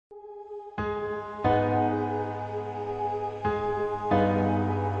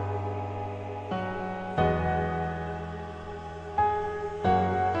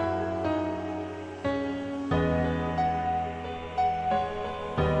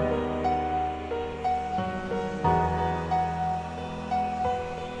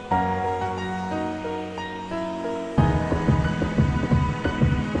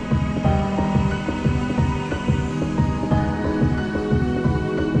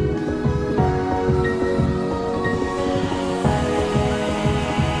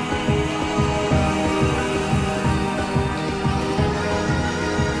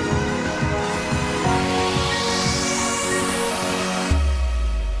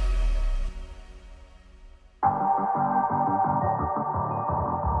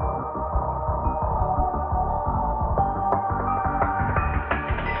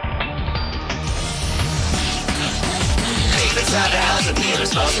Time to house of me,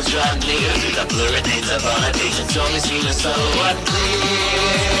 responses run near through the blurry things of all our patience only seem so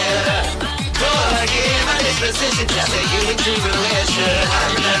unclear. Forgive my disposition, just a human true fruition.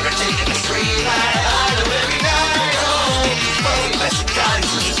 I remember taking the street light out of every night home. Oh, blessed God,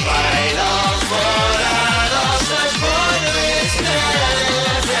 this is vital for our lost such pointless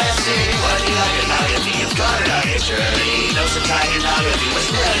manifesting. What do you like about it? You've got it on your journey. No some time you're not gonna be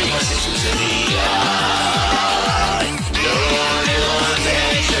what's ready, what's the shoes of the eye. No new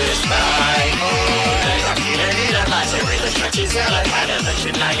adventures by morning. I need a life that really stretches out like kind of a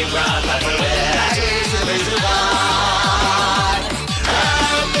tonight you run, but for where I taste the reason why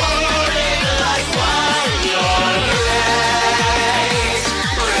I'm pouring like wine. Your grace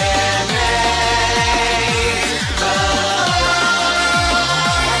remains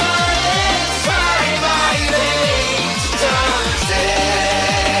inside my veins. Don't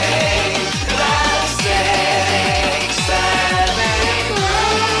stay, let's take 7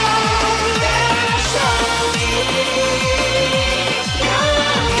 road and show me.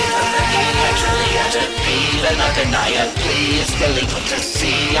 Actually had to be, but not deny it. Please, delinquent to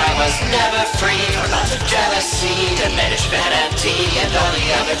see I was never free from lots of jealousy, diminished vanity, and all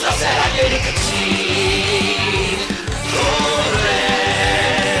the other thoughts that I couldn't conceive.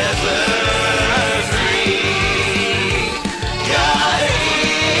 Forever free, God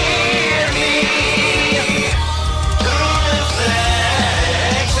hear me.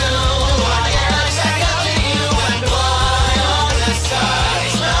 Reflection, what else I got to you and why on the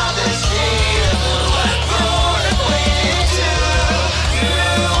sides of this hill I'm born waiting to you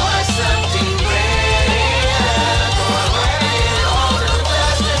are something greater for where all the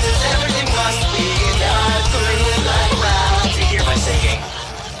blessings is everything must be done free like loud to hear my singing.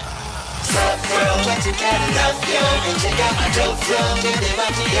 Sup girl, want to get enough yo, and check out my dope flow, give it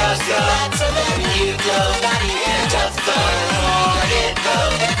up to your soul. That's a letting you go, body and tough fun. Let it go,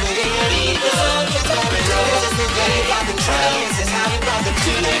 equity and ego. Just over the road, just the way I control. This is how you brought the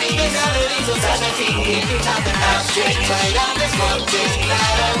two ladies. Melodies will touch my feet, if you're talking about straight. Right on this one, just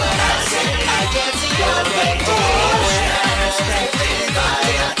matter what I say. I can't see your way forward. I'm respected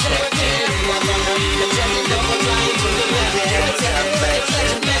by objective. The gentleman will try to live it. It's a place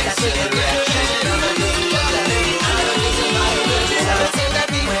to make a cigarette.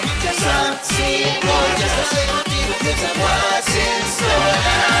 See more just a single deal with what's in store.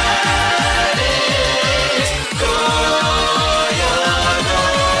 That is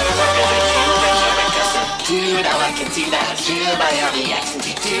dude, now I can see that feel by all the accents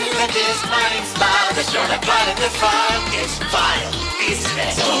you do. But this morning smile, the short of blood in the file. It's vile, isn't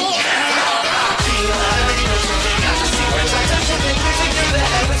it? Feel already know something. Got to see where tracks are shipping, pushing through the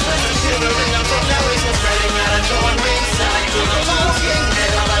heavens with some shivering. I'm from now, it's spreading out a torn ringside. Through the walls, getting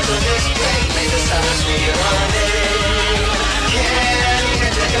dead on my this way. May the stars be running. Can't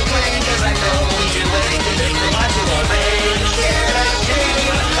even take a plane, cause I know we do anything to come on to our range. Can't I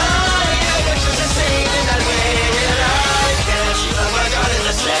dream? I wish it was the same in that way. And I can't see oh my God in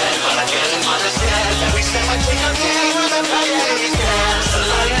the set, but I can't understand. Every step I take I'm getting with a priority stand. A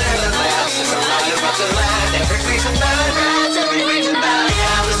lion and a lamb, it's a lion about the land. Every reason that I have, every reason that I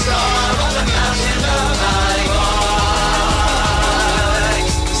have a star on the mountain of my voice.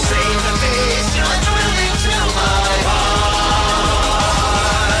 Save the beast, you're drilling to my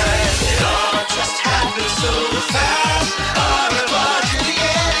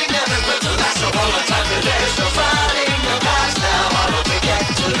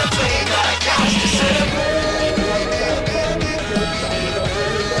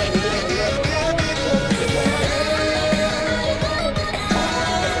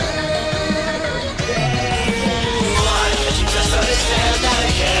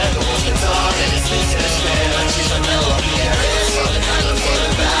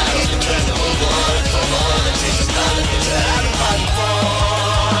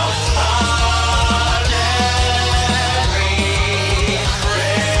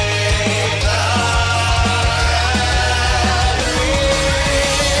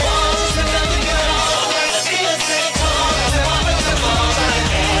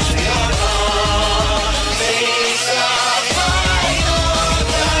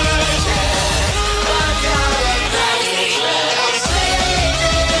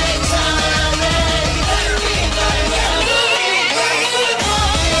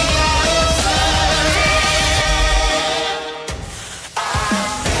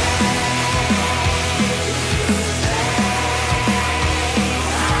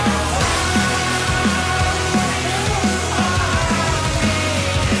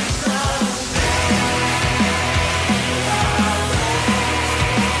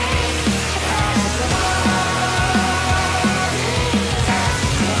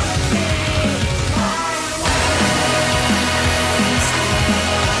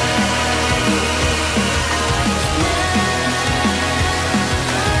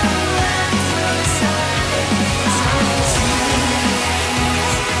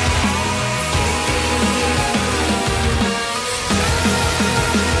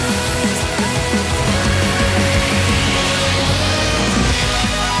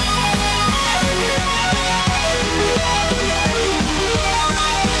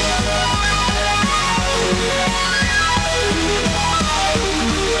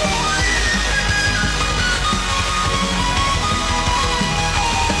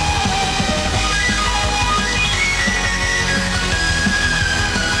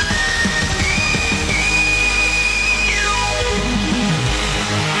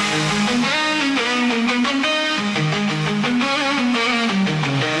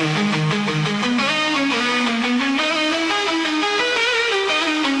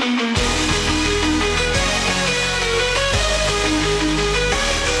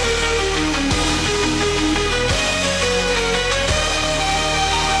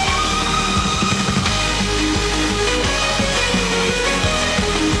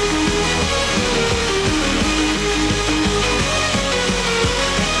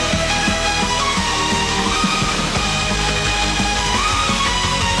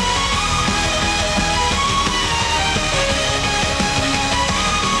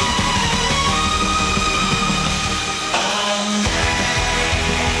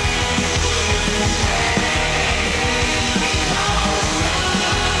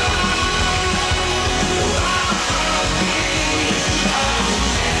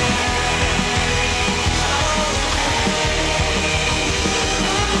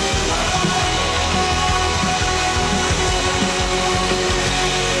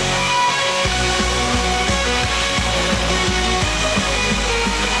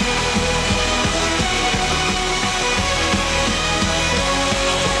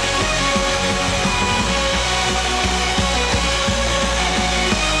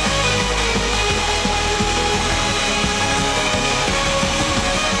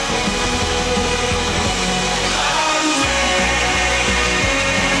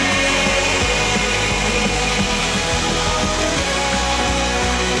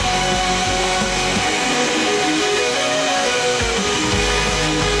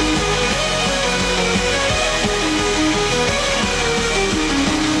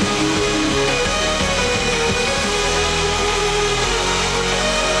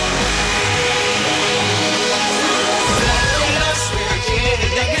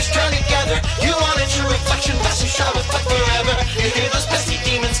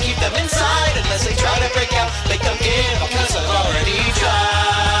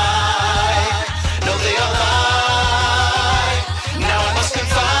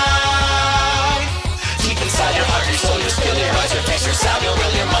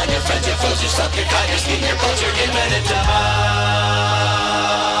minute to